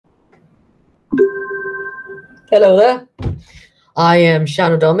Hello there. I am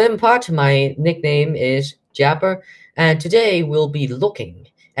S.Impact. My nickname is Japper, and today we'll be looking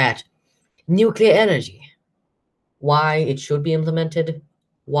at nuclear energy, why it should be implemented,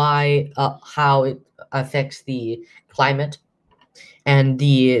 how it affects the climate, and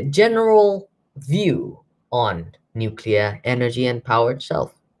the general view on nuclear energy and power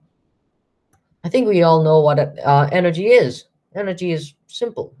itself. I think we all know what energy is. Energy is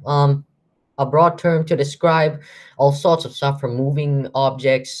simple. A broad term to describe all sorts of stuff from moving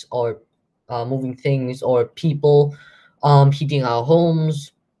objects or moving things or people, heating our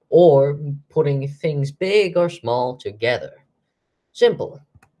homes, or putting things big or small together. Simple.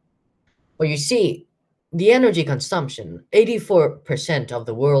 But you see, the energy consumption, 84% of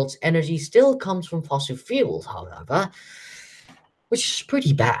the world's energy still comes from fossil fuels, however, which is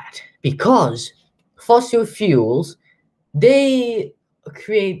pretty bad because fossil fuels, they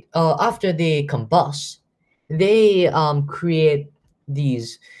create after they combust, they create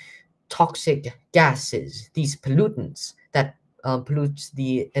these toxic gases, these pollutants that pollutes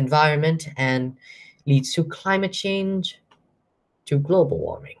the environment and leads to climate change, to global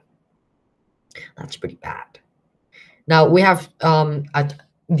warming. That's pretty bad. Now we have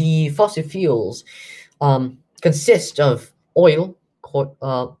the fossil fuels consist of oil,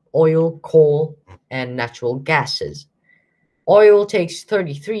 coal, and natural gases. Oil takes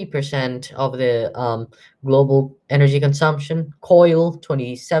 33% of the global energy consumption, coal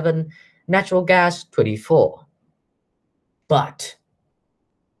 27, natural gas 24. But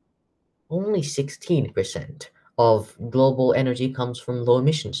only 16% of global energy comes from low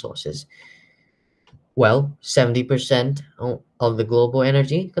emission sources. Well, 70% of the global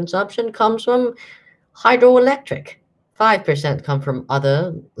energy consumption comes from hydroelectric. 5% come from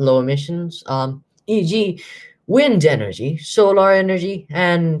other low emissions, e.g., wind energy, solar energy,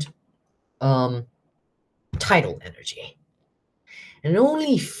 and tidal energy. And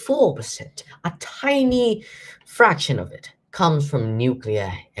only 4%, a tiny fraction of it, comes from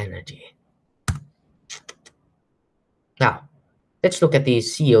nuclear energy. Now, let's look at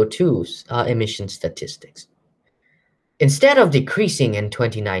these CO2 emission statistics. Instead of decreasing in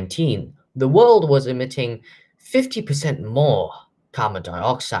 2019, the world was emitting 50% more carbon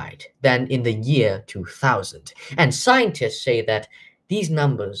dioxide than in the year 2000. And scientists say that these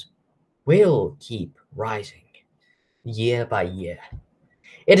numbers will keep rising year by year.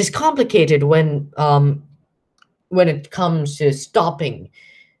 It is complicated when it comes to stopping.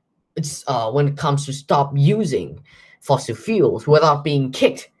 When it comes to stop using fossil fuels without being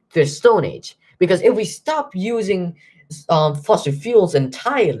kicked to the Stone Age. Because if we stop using fossil fuels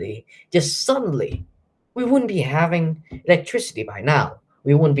entirely, just suddenly, we wouldn't be having electricity by now.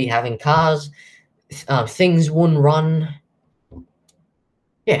 We wouldn't be having cars. Things wouldn't run.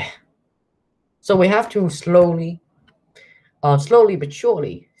 Yeah. So we have to slowly but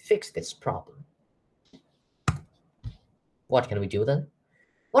surely fix this problem. What can we do then?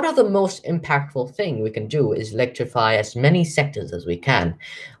 One of the most impactful thing we can do is electrify as many sectors as we can,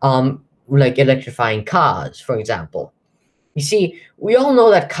 like electrifying cars, for example. You see, we all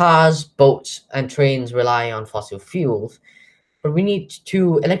know that cars, boats, and trains rely on fossil fuels, but we need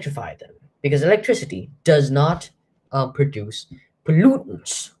to electrify them because electricity does not produce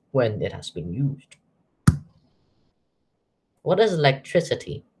pollutants when it has been used. What is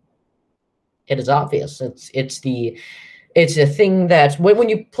electricity? It is obvious. It's a thing that when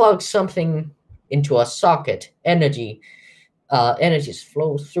you plug something into a socket, energy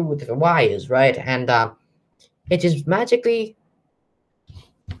flows through the wires, right? And it just magically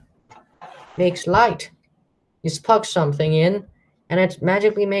makes light. You plug something in, and it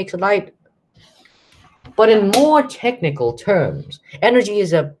magically makes light. But in more technical terms, energy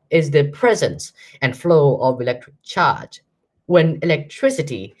is the presence and flow of electric charge. When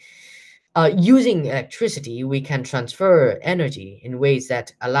using electricity, we can transfer energy in ways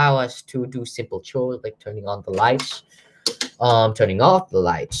that allow us to do simple chores like turning on the lights, turning off the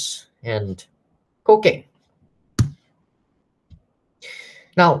lights, and cooking.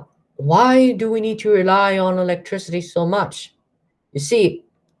 Now, why do we need to rely on electricity so much? You see,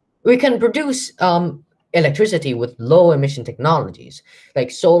 we can produce electricity with low emission technologies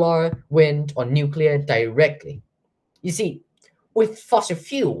like solar, wind, or nuclear directly. You see, with fossil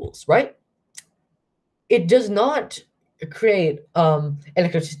fuels, right? It does not create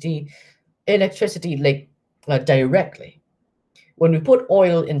electricity like directly. When we put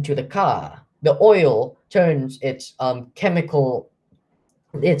oil into the car, the oil turns its chemical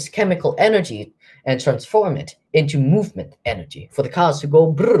energy and transform it into movement energy for the cars to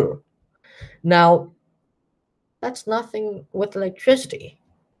go brrr. Now, that's nothing with electricity.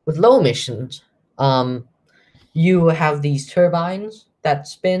 With low emissions, You have these turbines that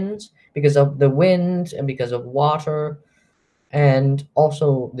spins because of the wind and because of water, and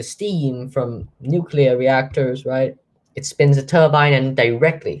also the steam from nuclear reactors, right? It spins a turbine and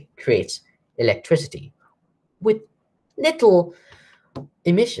directly creates electricity with little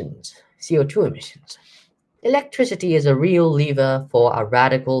emissions, CO2 emissions. Electricity is a real lever for a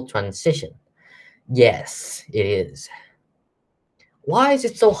radical transition. Yes, it is. Why is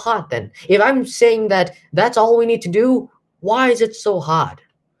it so hard then? If I'm saying that that's all we need to do, why is it so hard?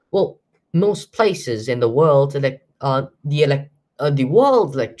 Well, most places in the world, the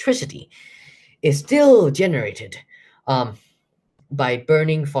world's electricity is still generated um, by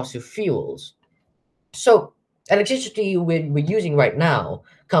burning fossil fuels. So electricity we're using right now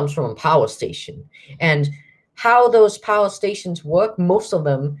comes from a power station. And how those power stations work, most of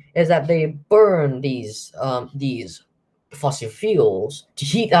them is that they burn these fossil fuels to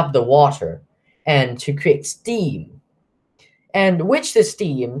heat up the water and to create steam. And which the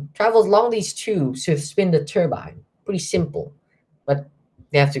steam travels along these tubes to spin the turbine. Pretty simple. But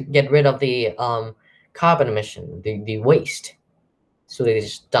they have to get rid of the carbon emission, the waste. So they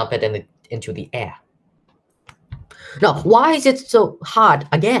just dump it into the air. Now, why is it so hard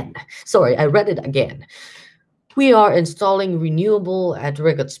again? Sorry, I read it again. We are installing renewable at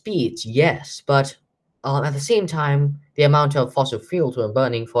record speeds, yes, but at the same time, the amount of fossil fuels we're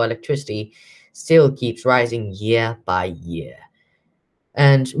burning for electricity still keeps rising year by year.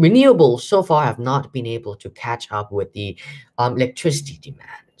 And renewables so far have not been able to catch up with the electricity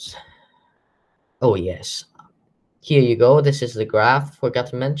demands. Oh, yes. Here you go. This is the graph forgot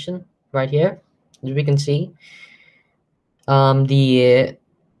to mention right here. As we can see, the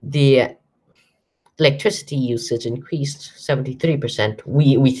electricity usage increased 73%.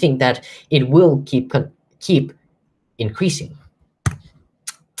 We think that it will keep increasing.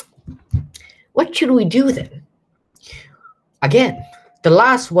 What should we do then? Again, the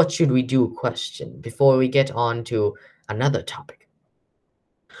last what should we do question before we get on to another topic.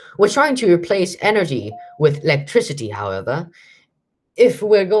 We're trying to replace energy with electricity, however. If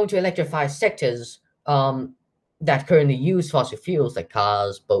we're going to electrify sectors that currently use fossil fuels like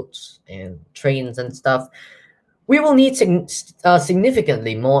cars, boats, and trains and stuff, we will need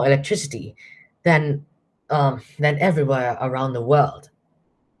significantly more electricity than everywhere around the world,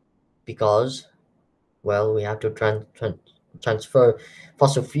 because, well, we have to transfer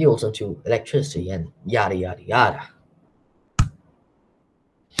fossil fuels into electricity and yada yada yada.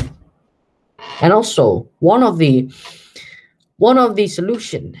 And also, one of the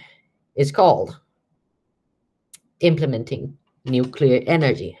solution is called implementing nuclear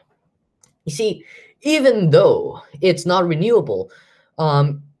energy. You see, even though it's not renewable,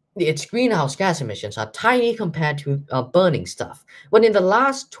 its greenhouse gas emissions are tiny compared to burning stuff. But in the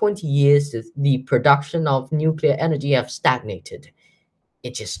last 20 years, the production of nuclear energy have stagnated.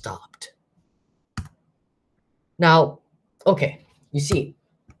 It just stopped. Now, okay, you see,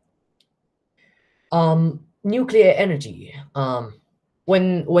 nuclear energy,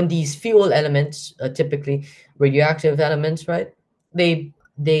 when these fuel elements, typically radioactive elements, right?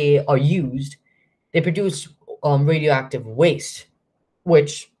 They are used. They produce radioactive waste,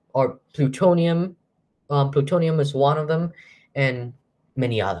 which are plutonium. Plutonium is one of them, and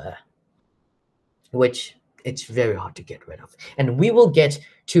many other, which it's very hard to get rid of. And we will get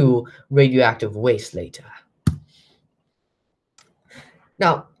to radioactive waste later.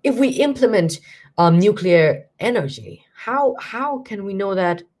 Now, if we implement nuclear energy, how can we know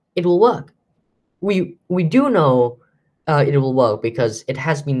that it will work? We do know it will work because it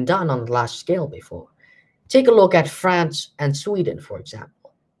has been done on a large scale before. Take a look at France and Sweden, for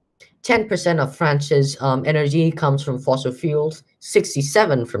example. 10% of France's energy comes from fossil fuels,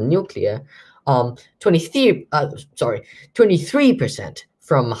 67% from nuclear, 23%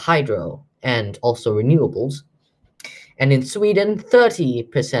 from hydro and also renewables. And in Sweden,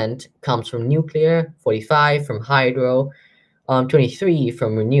 30% comes from nuclear, 45% from hydro, 23%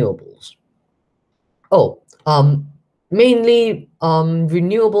 from renewables. Oh, mainly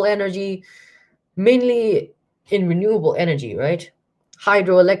renewable energy, mainly in renewable energy, right?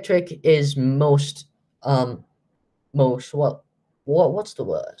 Hydroelectric is most what's the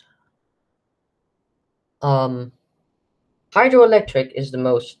word? Hydroelectric is the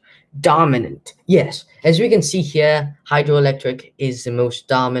most dominant. Yes, as we can see here, hydroelectric is the most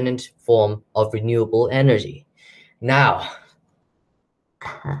dominant form of renewable energy. Now,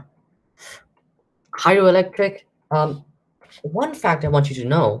 hydroelectric, one fact I want you to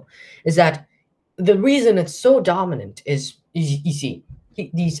know is that the reason it's so dominant is you see,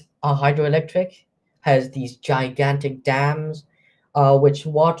 these hydroelectric has these gigantic dams which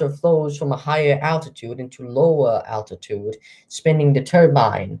water flows from a higher altitude into lower altitude, spinning the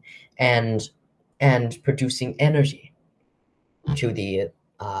turbine and producing energy to the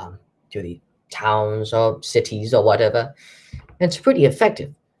um, towns or cities or whatever. And it's pretty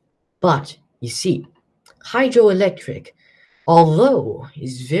effective. But you see, hydroelectric, although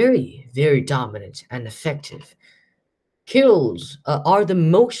is very, very dominant and effective, kills are the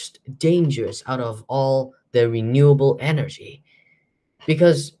most dangerous out of all the renewable energy.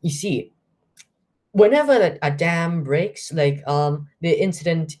 Because you see, whenever a dam breaks, like the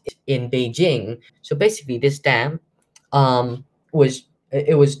incident in Beijing, so basically this dam was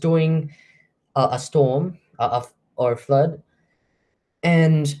during a storm or a flood,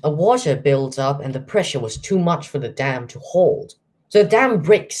 and a water builds up and the pressure was too much for the dam to hold. So the dam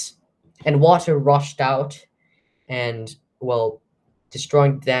breaks and water rushed out and, well,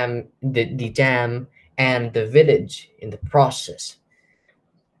 destroying the dam and the village in the process.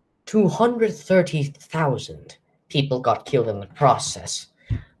 230,000 people got killed in the process,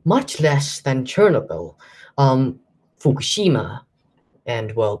 much less than Chernobyl, Fukushima,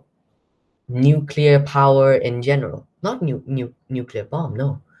 and, well, nuclear power in general. Not nuclear bomb,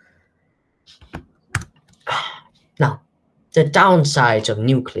 no. Now, the downsides of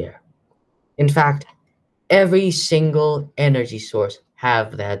nuclear. In fact, every single energy source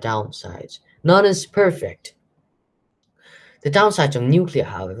have their downsides. None is perfect. The downside of nuclear,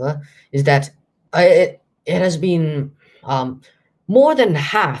 however, is that it has been more than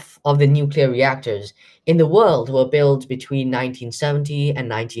half of the nuclear reactors in the world were built between 1970 and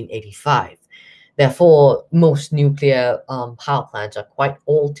 1985. Therefore, most nuclear power plants are quite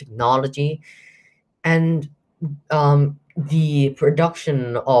old technology, and the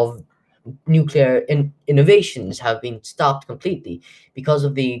production of nuclear innovations have been stopped completely because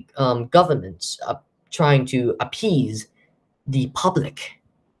of the governments trying to appease the public,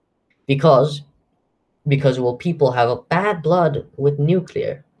 because well, people have a bad blood with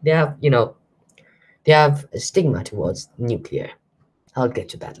nuclear. They have a stigma towards nuclear. I'll get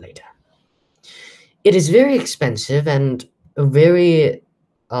to that later. It is very expensive and very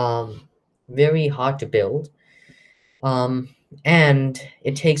very hard to build, and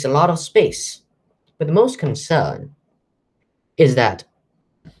it takes a lot of space. But the most concern is that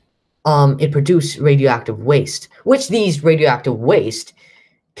it produces radioactive waste, which these radioactive waste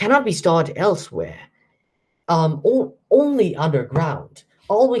cannot be stored elsewhere, only underground.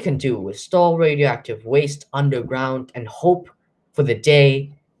 All we can do is store radioactive waste underground and hope for the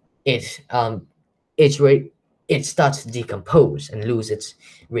day it starts to decompose and lose its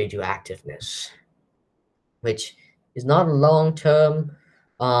radioactiveness, which is not a long-term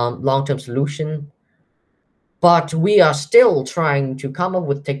solution. But we are still trying to come up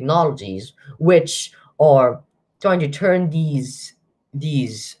with technologies which are trying to turn these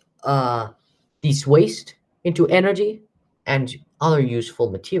waste into energy and other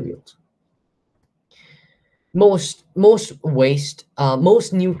useful materials. Most waste,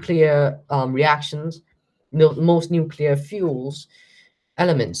 most nuclear reactions, most nuclear fuels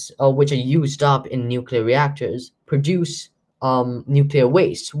elements which are used up in nuclear reactors produce nuclear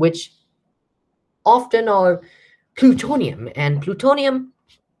waste, which often are plutonium, and plutonium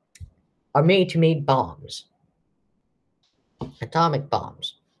are made to make bombs, atomic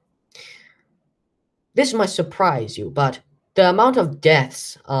bombs. This might surprise you, but the amount of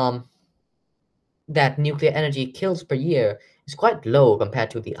deaths that nuclear energy kills per year is quite low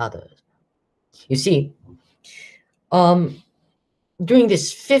compared to the others. You see, during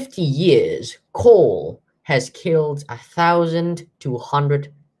this 50 years, coal has killed 1,000 to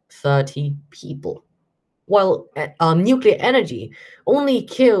 130 people, while nuclear energy only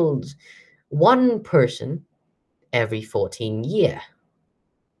kills one person every 14 years.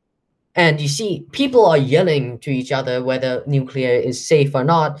 And you see, people are yelling to each other whether nuclear is safe or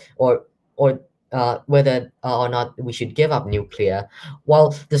not, or whether or not we should give up nuclear,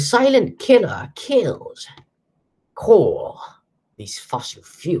 while the silent killer kills coal, these fossil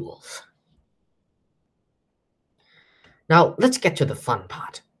fuels. Now, let's get to the fun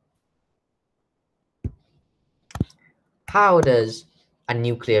part. How does a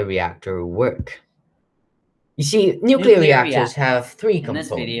nuclear reactor work? You see, nuclear reactors have three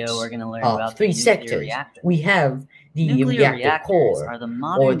components. In this video, we're going to learn about three the sectors. Reactor. We have the reactor core,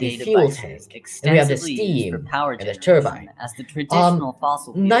 or the fuel tank, and we have the steam and the turbine. As the traditional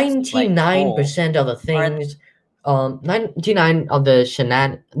fossil fuels, 99% of the things,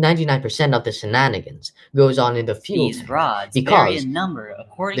 99% of the shenanigans goes on in the fuel tank, because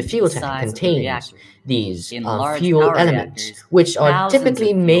the fuel tank contains these fuel elements, which are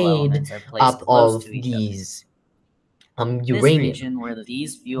typically made up of these uranium, where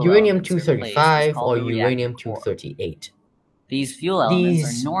these fuel uranium-235 or uranium-238. These fuel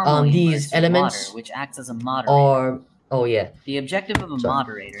elements are normally these elements water, which acts as a moderator. are The objective of a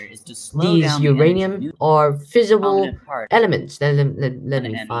moderator is to slow these down uranium are fissile part elements. Let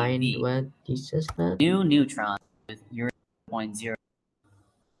me find what he says that. New neutrons with uranium 0.0.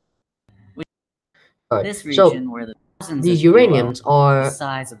 This region where these uraniums are the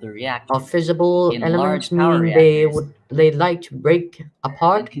size of the reactor fissile elements, meaning they like to break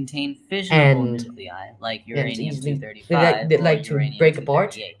apart and contain fissionable nuclei like uranium-235 they like to break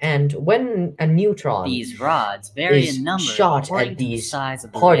apart. And when a neutron these rods vary is in number shot according at to the these size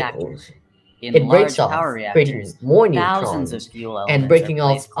of the particles, in it breaks large off, power creating reactors, more thousands neutrons of fuel elements and breaking are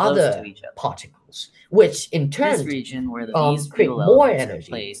off placed close other to each other. particles, which in turn This region where these create fuel more elements are energy,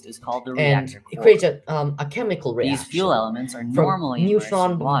 placed is called the and reactor it core. creates a chemical reaction. These fuel elements are from normally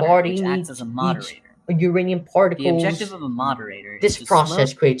neutron immersed in water, bombarding which acts as a moderator. Uranium particles. The objective of a moderator this is to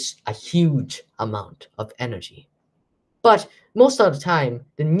process creates a huge amount of energy. But most of the time,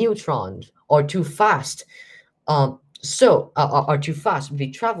 the neutrons are too fast. Are too fast. They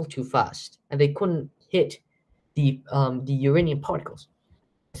travel too fast, and they couldn't hit the uranium particles.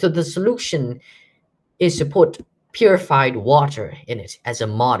 So the solution is to put purified water in it as a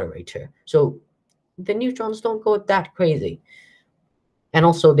moderator. So the neutrons don't go that crazy. And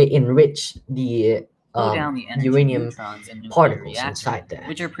also they enrich the uranium particles inside there,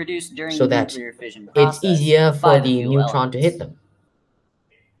 which are produced during so the that nuclear fission process it's easier for the neutron elements. to hit them.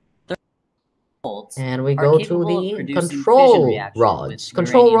 And we go to the control rods.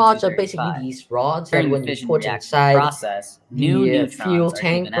 Control rods are basically these rods that when you put inside the fuel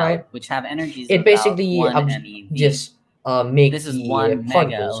tank, right? Which have energies it basically just makes the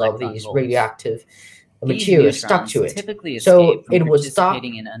particles of these radioactive material stuck to it. So it would stop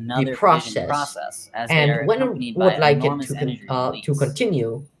the process. And when we would like it to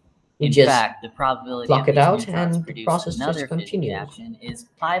continue, we just block it out and the process just continues.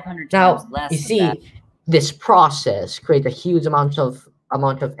 Now, you see, this process creates a huge amount of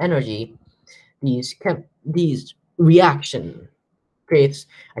energy. These reaction creates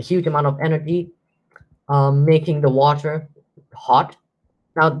a huge amount of energy, making the water hot.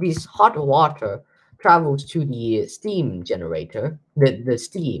 Now, this hot water travels to the steam generator. The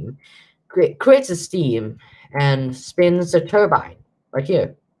steam creates a steam and spins the turbine right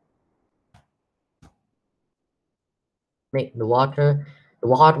here. Make the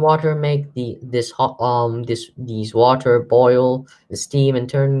hot water make these water boil, the steam in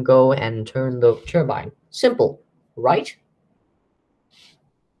turn go and turn the turbine. Simple, right?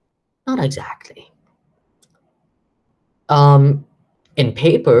 Not exactly. In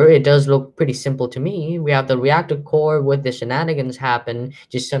paper, it does look pretty simple to me. We have the reactor core with the shenanigans happen,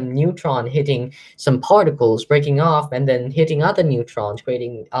 just some neutron hitting some particles, breaking off, and then hitting other neutrons,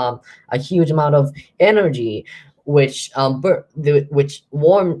 creating a huge amount of energy, which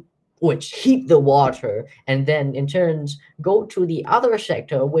heat the water, and then in turns go to the other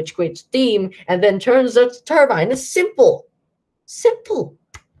sector, which creates steam, and then turns the turbine. It's simple,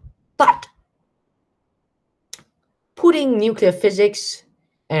 but putting nuclear physics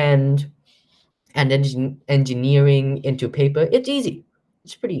and engineering into paper, it's easy.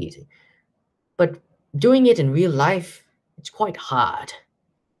 It's pretty easy. But doing it in real life, it's quite hard.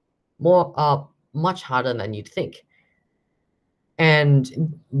 Much harder than you'd think.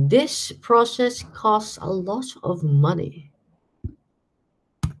 And this process costs a lot of money.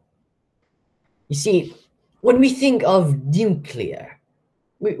 You see, when we think of nuclear,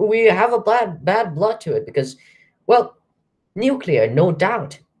 we have a bad blood to it because, well, nuclear, no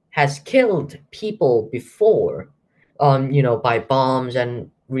doubt, has killed people before, by bombs and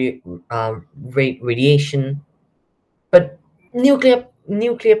radiation. But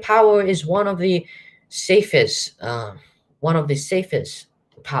nuclear power is one of the safest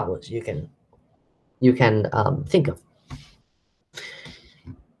powers you can think of.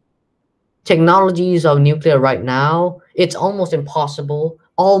 Technologies of nuclear right now, it's almost impossible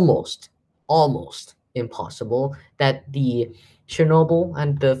that the Chernobyl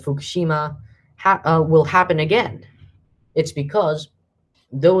and the Fukushima will happen again. It's because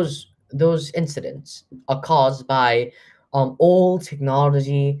those incidents are caused by old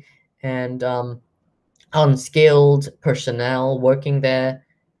technology and unskilled personnel working there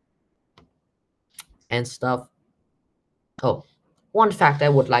and stuff. Oh, one fact I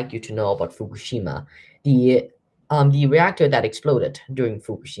would like you to know about Fukushima: the reactor that exploded during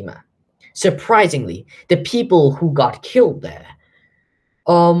Fukushima. Surprisingly, the people who got killed there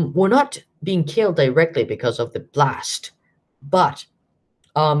were not being killed directly because of the blast, but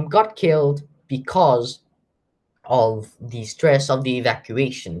got killed because of the stress of the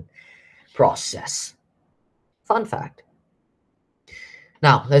evacuation process. Fun fact.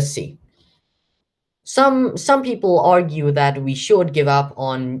 Now, let's see. Some people argue that we should give up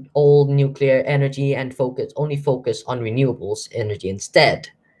on old nuclear energy and only focus on renewables energy instead.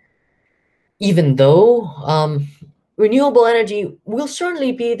 Even though renewable energy will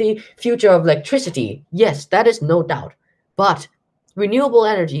certainly be the future of electricity, yes, that is no doubt. But renewable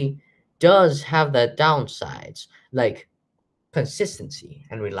energy does have the downsides, like consistency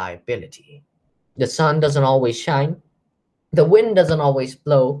and reliability. The sun doesn't always shine, the wind doesn't always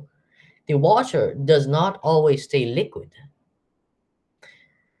blow, the water does not always stay liquid.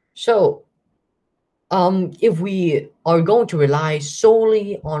 So, if we are going to rely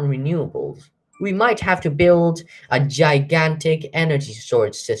solely on renewables, we might have to build a gigantic energy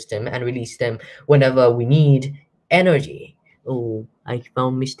storage system and release them whenever we need energy. Oh, I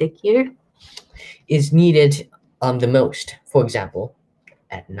found mistake here. Is needed the most. For example,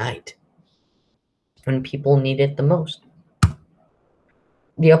 at night, when people need it the most.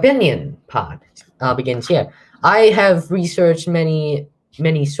 The opinion part begins here. I have researched many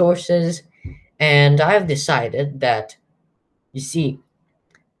sources, and I have decided that, you see,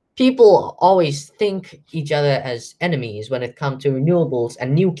 people always think each other as enemies when it comes to renewables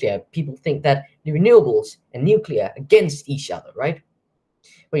and nuclear. People think that the renewables and nuclear against each other, right?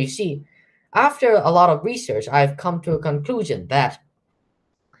 But you see, after a lot of research, I've come to a conclusion that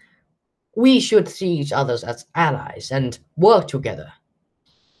we should see each other as allies and work together.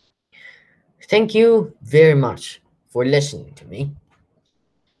 Thank you very much for listening to me.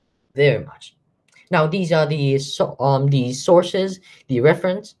 Very much. Now, these are the sources, the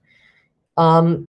reference.